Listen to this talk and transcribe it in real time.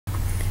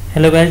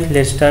Hello guys,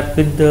 let's start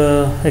with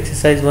the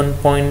exercise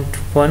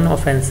 1.1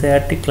 of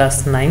Ncert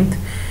class 9th.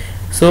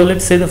 So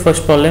let's say the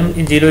first problem,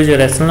 0 is a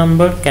rational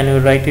number. Can you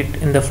write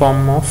it in the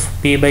form of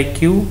p by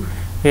q,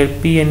 where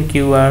p and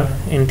q are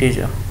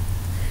integer?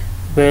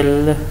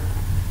 Well,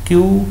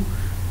 q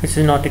which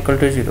is not equal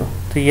to 0.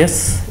 So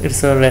yes,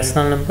 it's a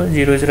rational number.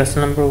 0 is a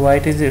rational number. Why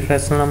it is a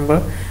rational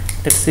number?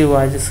 Let's see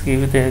why. Just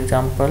give you the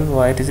example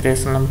why it is a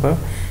rational number.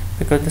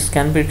 Because this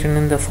can be written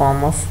in the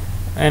form of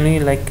any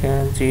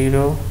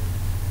 0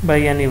 by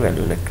any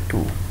value like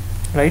 2,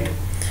 right?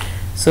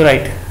 So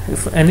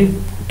if any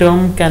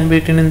term can be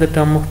written in the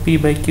term of p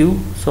by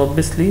q, so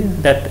obviously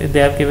that they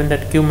have given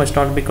that q must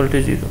not be equal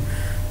to 0.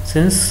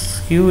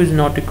 Since q is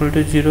not equal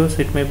to 0,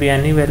 so it may be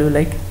any value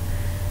like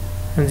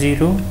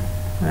 0,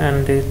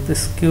 and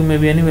this q may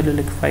be any value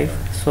like 5.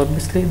 So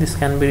obviously this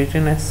can be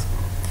written as,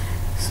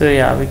 so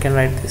yeah, we can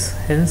write this.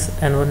 Hence,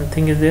 and one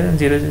thing is there,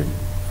 0 is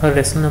a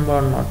rational number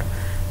or not.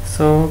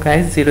 So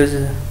guys, 0 is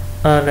a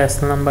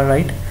rational number,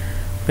 right?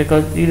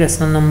 Because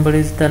irrational number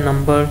is the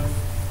number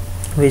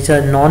which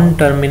are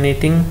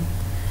non-terminating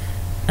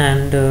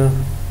and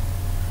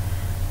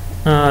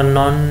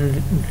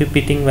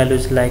non-repeating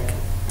values, like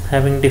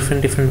having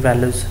different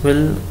values.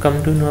 We'll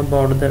come to know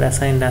about the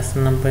assigned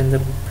rational number in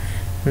the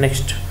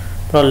next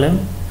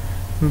problem,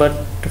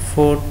 but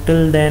for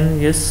till then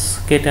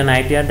just get an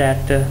idea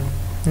that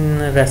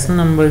rational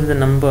number is the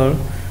number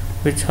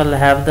which will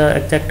have the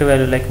exact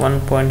value like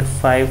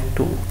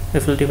 1.52.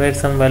 if we'll divide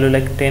some value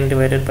like 10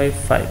 divided by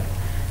 5,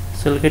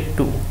 so we'll get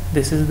 2.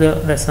 This is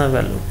the rational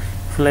value.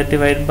 If I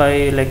divide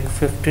by like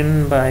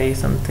 15 by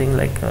something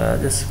like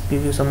just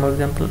give you some more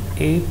example,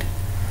 8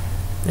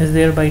 is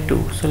there by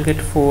 2, so I'll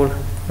get 4,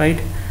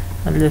 right?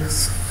 And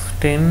just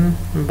 10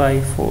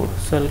 by 4,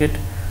 so I'll get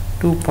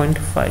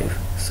 2.5.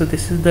 so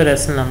this is the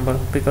rational number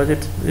because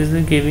it is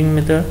giving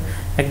me the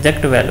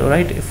exact value,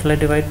 right? If I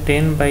divide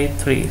 10 by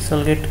 3, so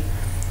I'll get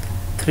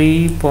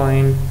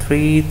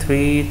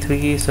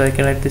 3.333, so I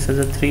can write this as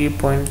a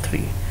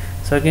 3.3.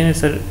 so again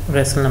it's a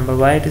rational number.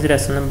 Why it is a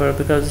rational number?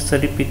 Because it's a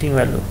repeating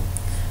value.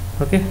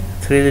 Okay,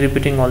 3 is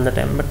repeating all the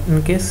time. But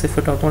in case if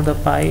we talk about the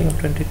pi of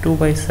 22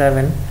 by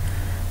 7,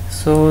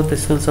 so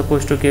this will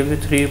supposed to give you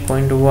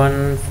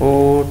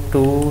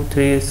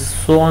 3.1423,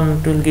 so on,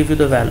 it will give you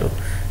the value.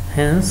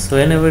 Hence,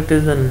 whenever it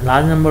is a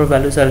large number of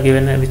values are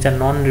given which are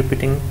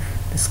non-repeating,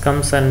 this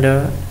comes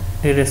under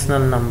irrational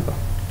number.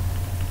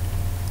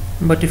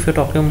 But if you're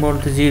talking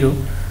about the 0,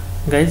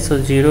 guys, so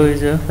 0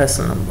 is a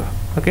rational number.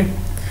 Okay,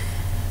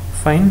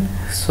 fine.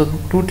 So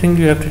two things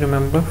you have to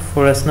remember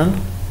for rational.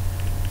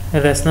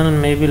 A rational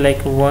may be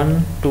like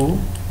 1, 2,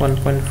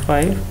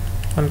 1.5,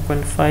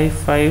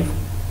 1.55,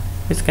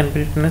 which can be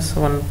written as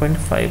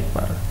 1.5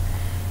 bar.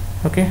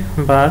 Okay,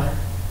 bar.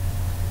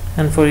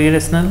 And for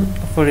irrational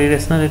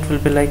it will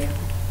be like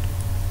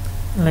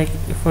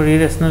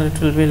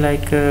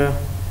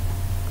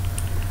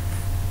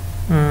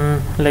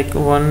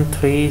 1,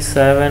 3,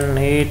 7,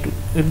 8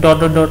 dot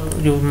dot dot.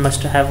 You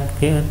must have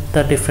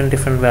the different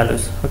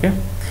values. Okay,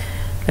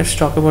 let's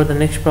talk about the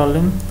next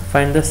problem.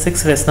 Find the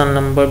 6th rational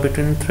number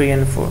between 3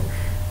 and 4.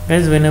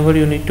 Guys, whenever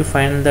you need to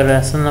find the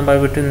rational number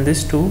between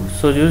these two,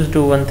 so just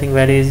do one thing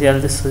very easy.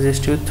 I'll just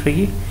suggest you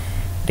 3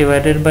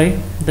 divided by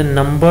the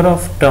number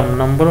of term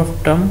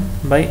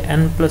by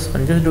n plus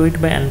 1. Just do it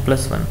by n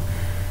plus 1.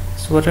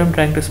 So what I'm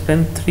trying to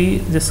explain,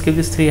 3, just keep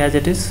this 3 as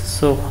it is.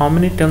 So how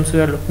many terms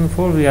we are looking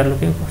for? We are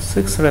looking for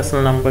 6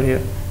 rational number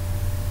here.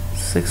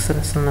 6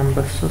 rational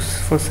number. So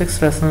for 6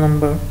 rational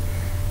number,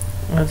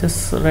 I'll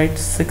just write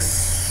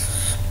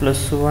 6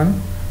 plus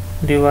 1,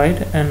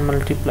 divide and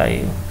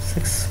multiply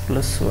 6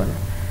 plus 1.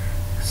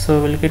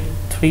 So we'll get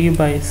 3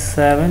 by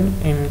 7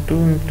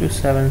 into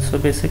 7. So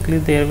basically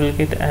there will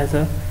get as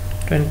a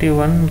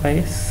 21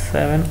 by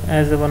 7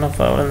 as one of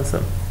our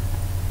answer.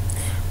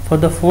 For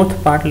the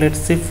fourth part, let's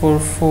say for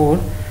 4,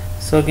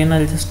 so again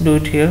I'll just do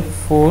it here.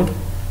 4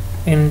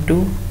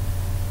 into,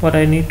 what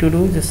I need to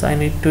do, I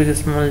need to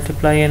just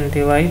multiply and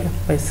divide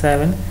by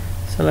 7,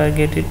 so I'll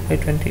get it by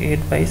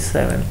 28 by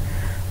 7.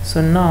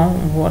 So now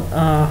what,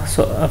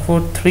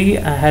 for 3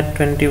 I had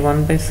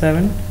 21 by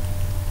 7,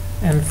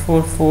 and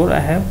for 4 I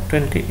have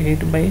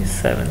 28 by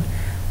 7.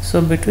 So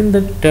between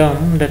the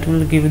term that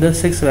will give the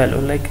 6th value,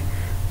 like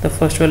the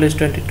first value is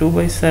 22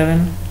 by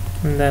 7,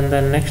 and then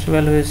the next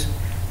value is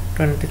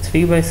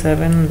 23 by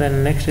 7,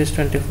 then next is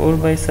 24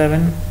 by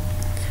 7,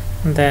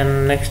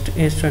 then next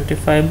is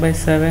 25 by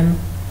 7,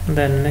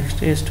 then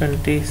next is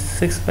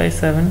 26 by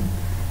 7,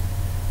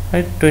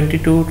 right?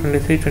 22,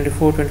 23,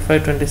 24,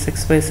 25,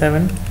 26 by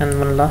 7, and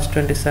one last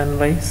 27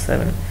 by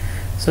 7.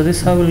 So this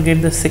is how we'll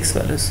get the 6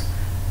 values.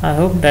 I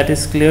hope that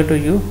is clear to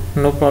you,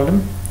 no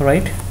problem,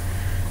 right?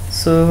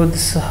 So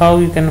this is how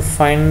you can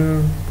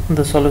find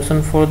the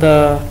solution for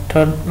the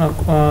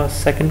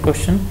second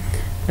question.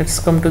 Let's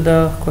come to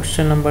the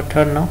question number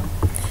 3 now.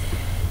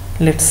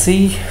 Let's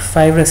see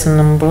 5 rational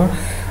number.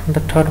 The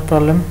third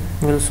problem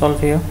we'll solve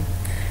here.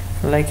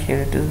 Like here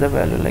it is the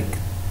value like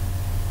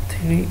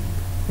 3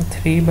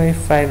 by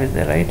 5 is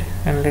there, right?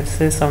 And let's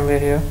say somewhere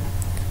here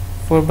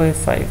 4 by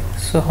 5.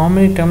 So how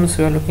many terms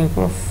we are looking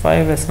for?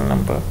 5 rational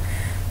number.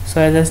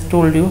 So as I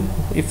told you,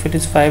 if it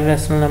is 5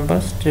 rational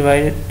numbers,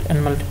 divide it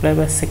and multiply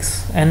by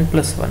 6, n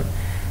plus 1.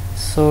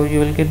 So you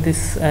will get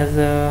this as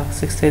a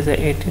 6 is a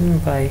 18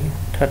 by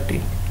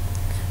 30.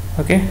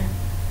 Okay,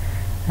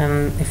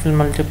 and if you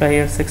multiply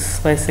here 6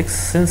 by 6,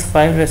 since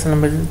 5 rational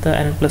numbers is the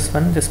n plus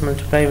 1, just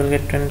multiply, you will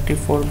get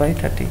 24 by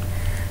 30.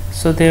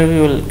 So there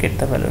we will get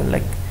the value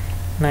like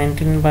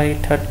 19 by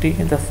 30,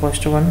 the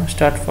first one,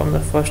 start from the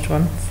first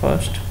one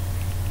first,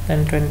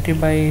 then 20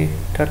 by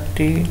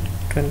 30,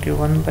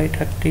 21 by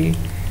 30,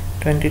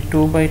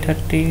 22 by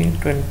 30,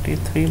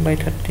 23 by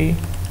 30,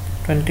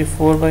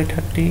 24 by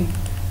 30,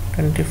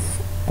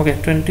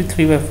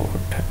 23 by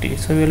 30.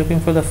 So we are looking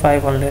for the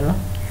 5 only, no?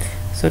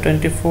 So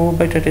 24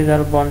 by 30 is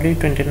our boundary,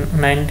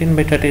 19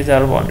 by 30 is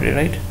our boundary,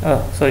 right?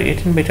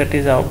 18 by 30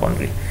 is our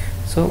boundary.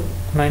 So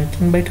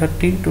 19 by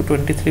 30 to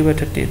 23 by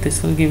 30,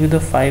 this will give you the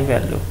 5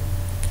 value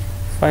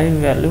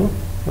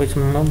which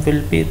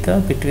will be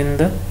the between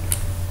the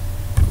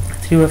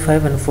 3 by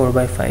 5 and 4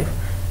 by 5.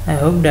 I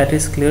hope that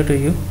is clear to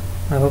you.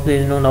 I hope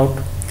there is no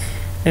doubt.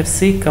 Let's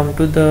see, come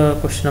to the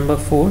question number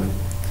 4.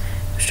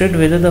 State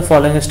whether the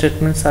following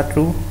statements are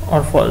true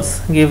or false.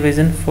 Give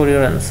reason for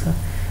your answer.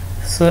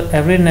 So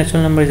every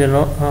natural number is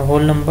a whole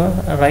number,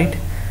 right?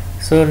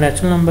 So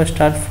natural number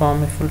start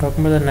from, if we're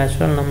talking about the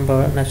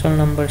natural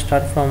number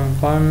start from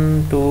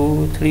 1,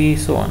 2, 3,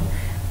 so on.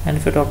 And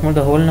if you're talking about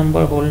the whole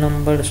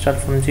number start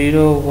from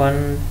 0,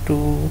 1,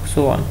 2,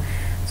 so on.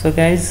 So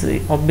guys,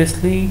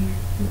 obviously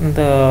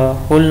the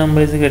whole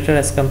number is greater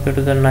as compared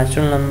to the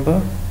natural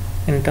number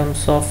in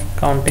terms of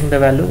counting the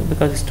value,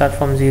 because it start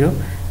from 0.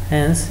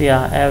 Hence,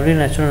 yeah, every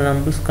natural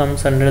number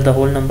comes under the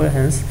whole number,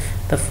 hence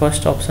the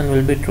first option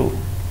will be true,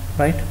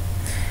 right?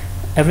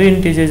 Every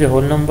integer is a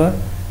whole number.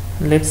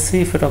 Let's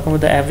see, if we're talking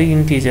about the every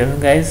integer,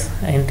 guys,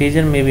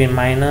 integer may be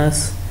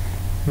minus,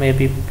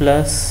 maybe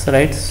plus,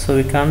 right? So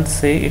we can't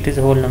say it is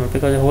a whole number,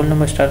 because a whole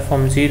number start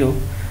from 0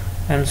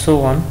 and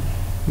so on,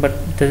 but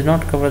does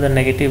not cover the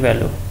negative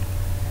value,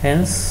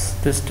 hence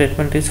this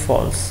statement is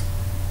false,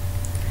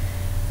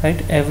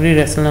 right? Every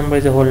rational number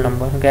is a whole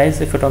number.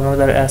 Guys, if you're talking about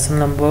the rational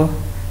number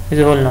is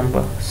a whole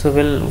number, so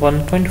will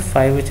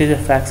 1.5, which is a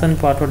fraction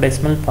part or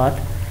decimal part,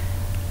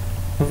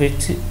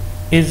 which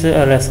is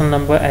a rational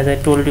number, as I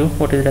told you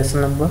what is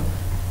rational number,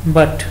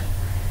 but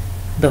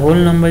the whole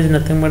number is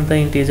nothing but the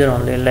integer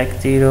only,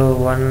 like 0,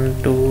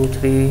 1, 2,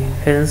 3,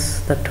 hence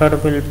the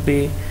third will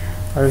be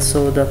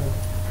also the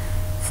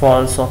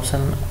false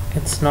option.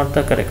 It's not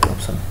the correct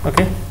option.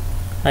 Okay,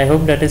 I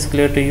hope that is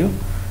clear to you.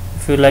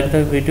 If you like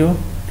the video,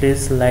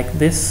 please like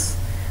this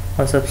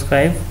or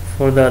subscribe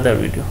for the other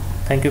video.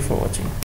 Thank you for watching.